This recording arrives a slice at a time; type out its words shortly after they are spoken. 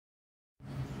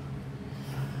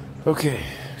Okay,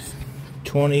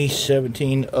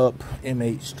 2017 Up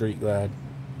M8 Street Glide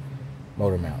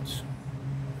motor mounts.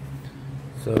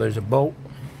 So there's a bolt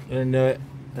and a nut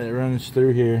that runs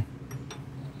through here,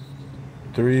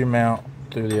 through your mount,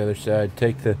 through the other side.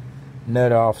 Take the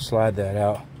nut off, slide that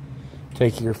out.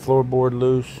 Take your floorboard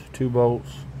loose, 2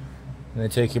 bolts. And then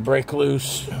take your brake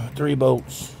loose, 3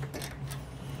 bolts.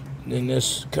 And then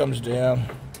this comes down,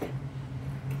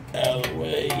 out of the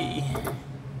way.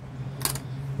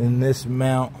 Then this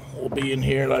mount will be in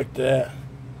here like that,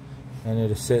 and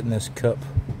it'll sit in this cup.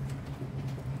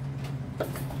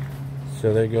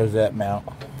 So there goes that mount.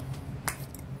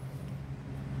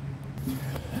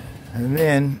 And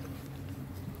then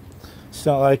it's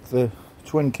not like the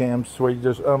twin cams where you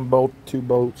just unbolt 2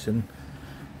 bolts and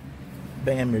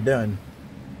bam, you're done.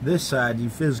 This side you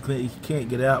physically can't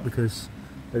get out because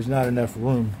there's not enough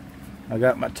room. I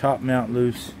got my top mount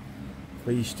loose,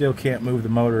 but you still can't move the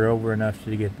motor over enough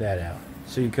to get that out.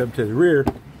 So you come to the rear,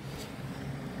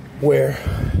 where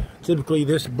typically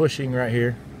this bushing right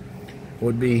here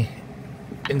would be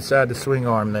inside the swing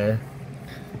arm there.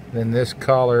 Then this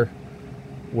collar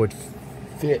would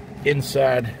fit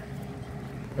inside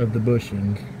of the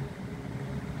bushing.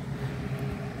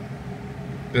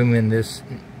 And then this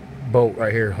bolt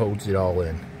right here holds it all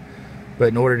in. But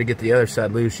in order to get the other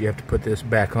side loose, you have to put this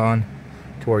back on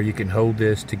to where you can hold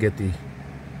this to get the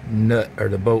nut or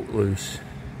the bolt loose.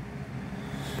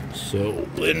 So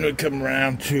then we come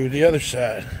around to the other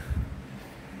side.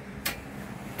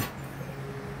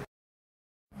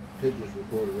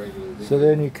 So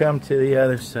then you come to the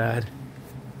other side,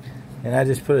 and I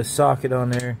just put a socket on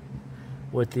there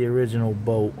with the original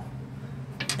bolt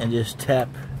and just tap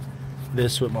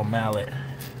this with my mallet.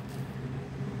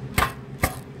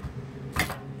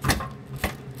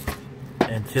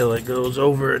 Until it goes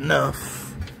over enough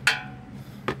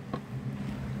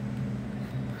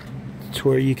to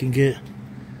where you can get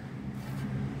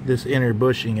this inner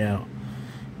bushing out.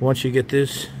 Once you get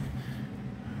this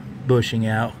bushing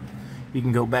out, you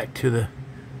can go back to the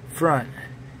front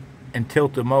and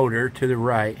tilt the motor to the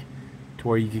right to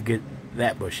where you can get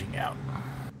that bushing out.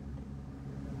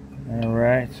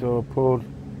 Alright, so I pulled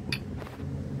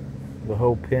the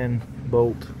whole pin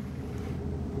bolt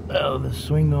out of the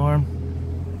swing arm.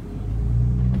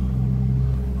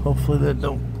 Hopefully that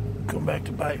don't come back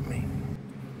to bite me.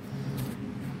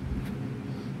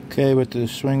 Okay, with the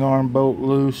swing arm bolt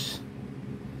loose,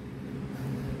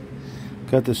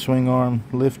 got the swing arm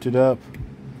lifted up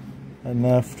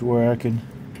enough to where I can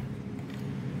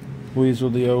weasel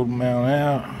the old mount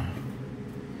out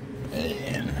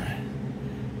and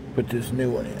put this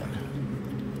new one in.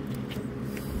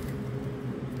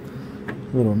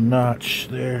 Little notch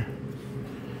there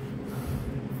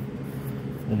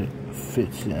that it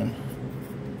fits in.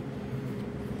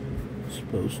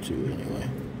 Supposed to anyway.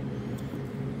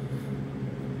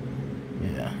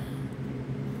 Yeah.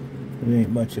 It ain't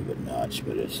much of a notch,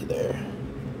 but it's there.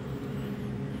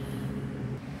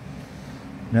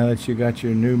 Now that you got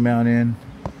your new mount in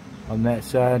on that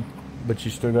side, but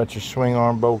you still got your swing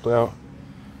arm bolt out,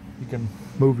 you can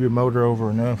move your motor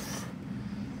over enough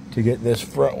to get this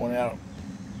front one out.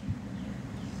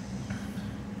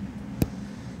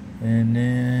 And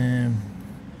then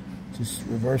just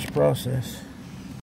reverse process.